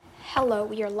hello,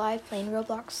 we are live playing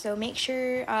Roblox, so make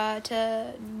sure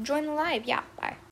to join the live. Yeah, bye.